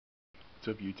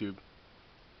What's up, YouTube?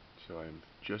 So I'm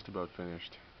just about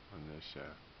finished on this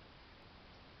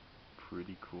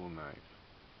pretty cool knife.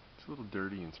 It's a little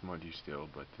dirty and smudgy still,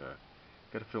 but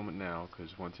gotta film it now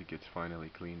because once it gets finally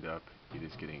cleaned up, it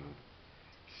is getting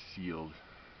sealed,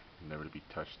 never to be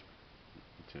touched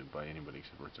by anybody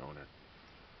except for its owner.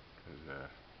 Because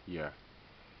yeah,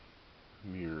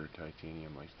 mirror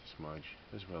titanium likes to smudge,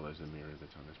 as well as the mirror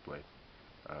that's on this blade.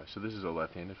 So this is a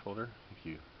left-handed folder, if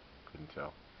you couldn't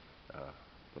tell.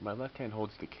 But my left hand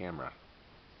holds the camera,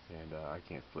 and I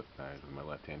can't flip knives with my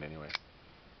left hand anyway.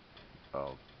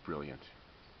 Oh, brilliant.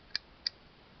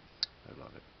 I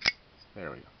love it. There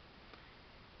we go.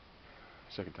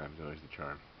 Second time's always the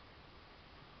charm.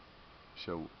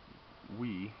 So,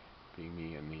 we, being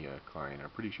me and the client, are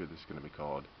pretty sure this is going to be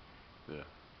called the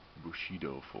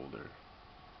Bushido Folder.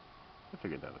 I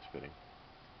figured that was fitting.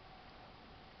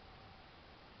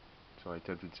 So I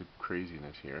attempted some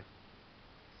craziness here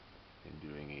in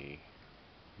doing a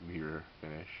mirror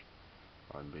finish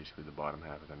on basically the bottom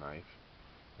half of the knife,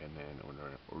 and then an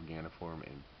organoform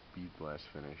and bead blast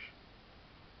finish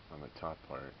on the top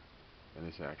part. And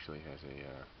this actually has a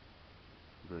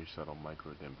very subtle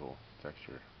micro dimple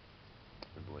texture to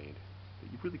the blade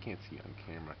that you really can't see on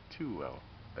camera too well,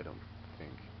 I don't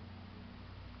think.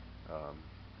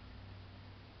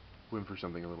 Went for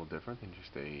something a little different than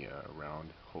just a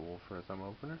round hole for a thumb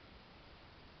opener.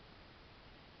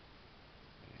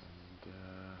 And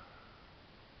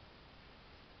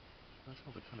that's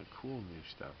all the kind of cool new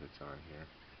stuff that's on here.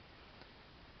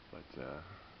 But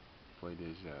blade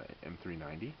is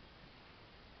M390.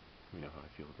 We know how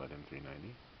I feel about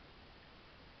M390.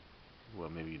 Well,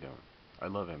 maybe you don't. I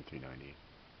love M390.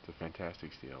 It's a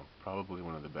fantastic steel. Probably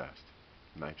one of the best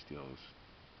knife steels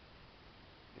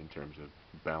in terms of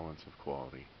balance of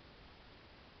quality.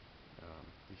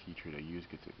 The heat treat I use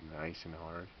gets it nice and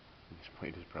hard. This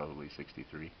blade is probably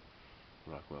 63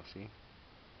 Rockwell C.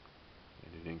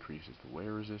 And it increases the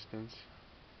wear resistance,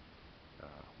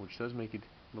 which does make it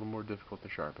a little more difficult to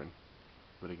sharpen.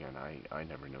 But again, I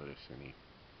never notice any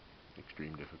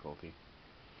extreme difficulty.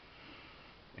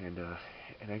 And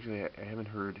actually, I haven't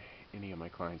heard any of my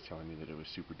clients telling me that it was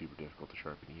super duper difficult to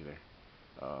sharpen either.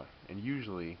 And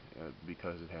usually,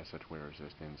 because it has such wear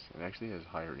resistance, it actually has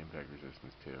higher impact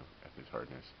resistance too at this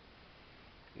hardness.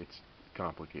 It's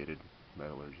complicated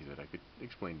metallurgy that I could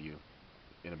explain to you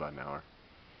in about an hour.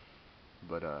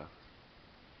 But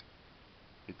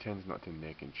it tends not to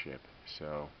nick and chip,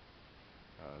 so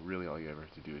really all you ever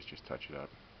have to do is just touch it up.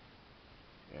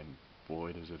 And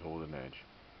boy, does it hold an edge.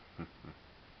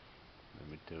 Let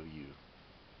me tell you.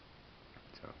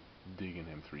 So, digging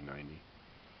M390.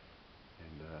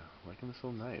 And liking this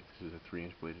little knife. This is a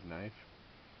 3-inch bladed knife.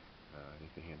 I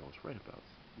think the handle is right about,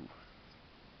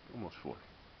 almost 4.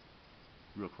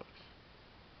 Real close.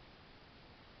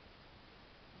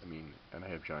 I mean, and I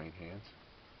have giant hands,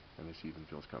 and this even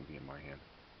feels comfy in my hand.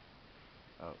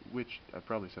 Which, I've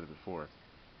probably said it before,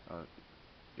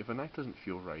 if a knife doesn't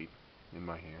feel right in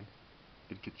my hand,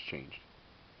 it gets changed.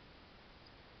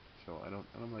 So I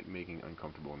don't like making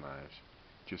uncomfortable knives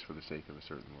just for the sake of a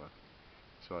certain look.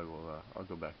 So I'll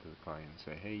go back to the client and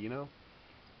say, hey, you know,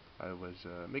 I was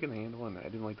making the handle and I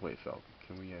didn't like the way it felt.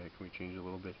 Can we change a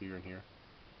little bit here and here?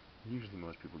 Usually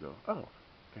most people go, oh,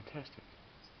 fantastic.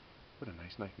 What a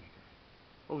nice knife maker.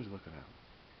 Always looking out.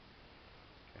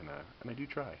 And I do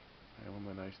try. I want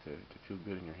my knives to feel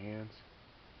good in your hands.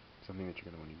 Something that you're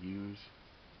going to want to use,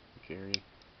 carry,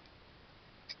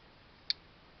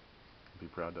 be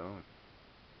proud to own.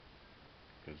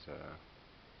 Because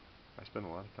I spend a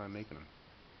lot of time making them.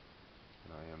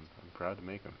 And I'm proud to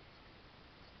make them.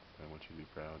 I want you to be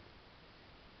proud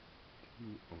to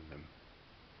own them.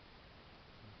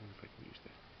 I wonder if I can use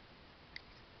that.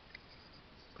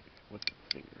 What's the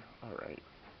finger? Alright.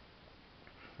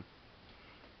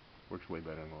 Works way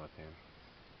better on the left hand.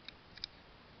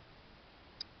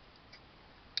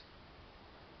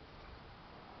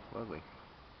 Lovely.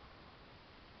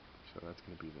 So that's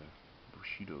going to be the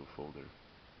Bushido Folder.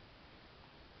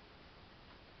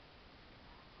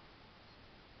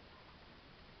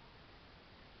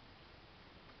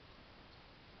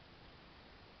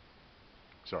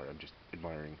 Sorry, I'm just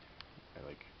admiring. I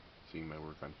like seeing my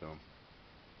work on film.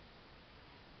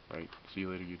 Alright, see you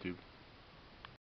later, YouTube.